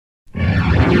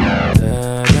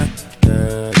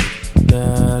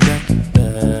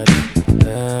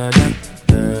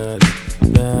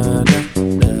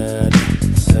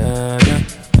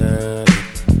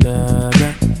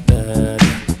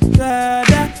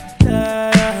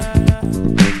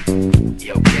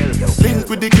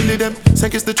them.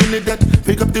 Thank is the Trinidad.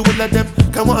 Pick up the whole of them.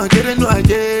 Come on, get it, no,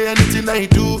 yeah. Anything I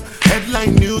do.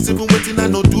 Headline news, even waiting I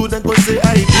no do. Then go say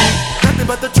I do. Nothing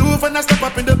but the truth when I step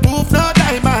up in the booth. No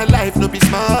die my life, no be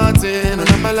smartin'. And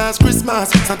on my last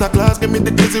Christmas, Santa Claus gave me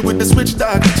the glizzy with the switch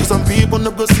dog. So some people no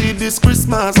go see this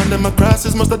Christmas. And them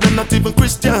crosses, most of them not even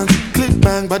Christians. Click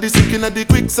bang, body sinking at the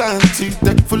quicksand. See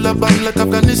tech full of bang like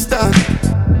Afghanistan.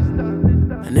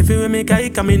 And if you make I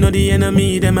come, me know the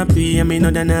enemy, them a pray, and me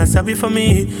know they're not sorry for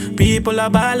me. People are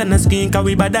ball and a skin, cause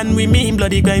we bad and we mean.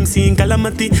 Bloody crime scene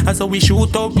calamity. That's how we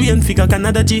shoot out rain, figure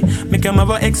Canada G. Make them have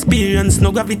a experience,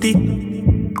 no gravity.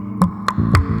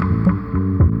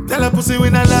 Tell a pussy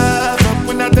when I laugh up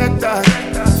when I take that.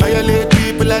 Violate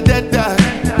people are dead dog.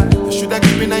 You shoulda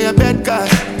keep in your bed cause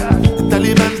the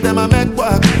Talibans them a make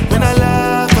walk. When I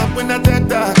laugh up when I take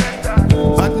that.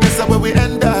 Badness are where we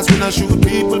end us. When I shoot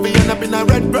people we end up in a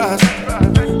red grass.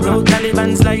 No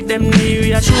Talibans like them near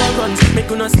your show guns. Make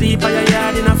you no sleep at your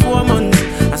yard in a 4 months.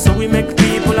 And so we make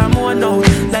people a more now.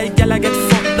 Like y'all get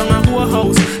fucked down a whole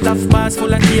house. Laugh bars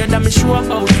full of tears that me show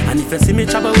out. And if you see me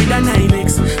trouble with a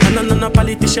 9X, and no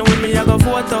politician with me I go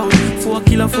vote out. 4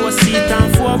 kilo, 4 seat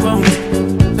and 4 rounds.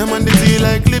 Them on the tea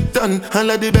like Lipton. All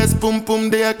of the best pum pum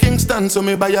they are Kingston. So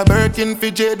me buy a Birkin for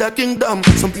Jada Kingdom.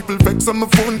 Some people vex on my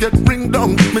phone get ring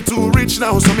down. Me too rich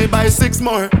now so me buy 6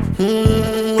 more.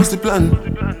 What's the plan?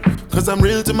 Cause I'm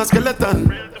real to my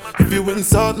skeleton. If you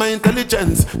insult my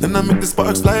intelligence, then I make the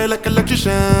sparks fly like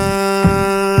electrician.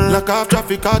 Lock off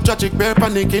traffic, all tragic, bear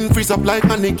panicking. Freeze up like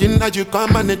mannequin, as you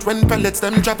can't manage when pellets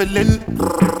them traveling.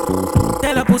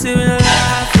 Tell a pussy we no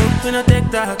laugh, we no take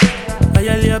that.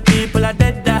 Violate people are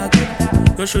dead dog.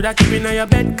 You shoulda keep in your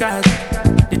bed cause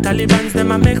the Talibans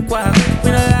them a make walk.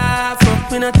 We no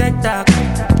laugh, we no take that.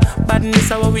 Badness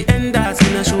how we end us.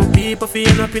 We no shoot people fi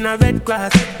end up in a red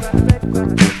grass.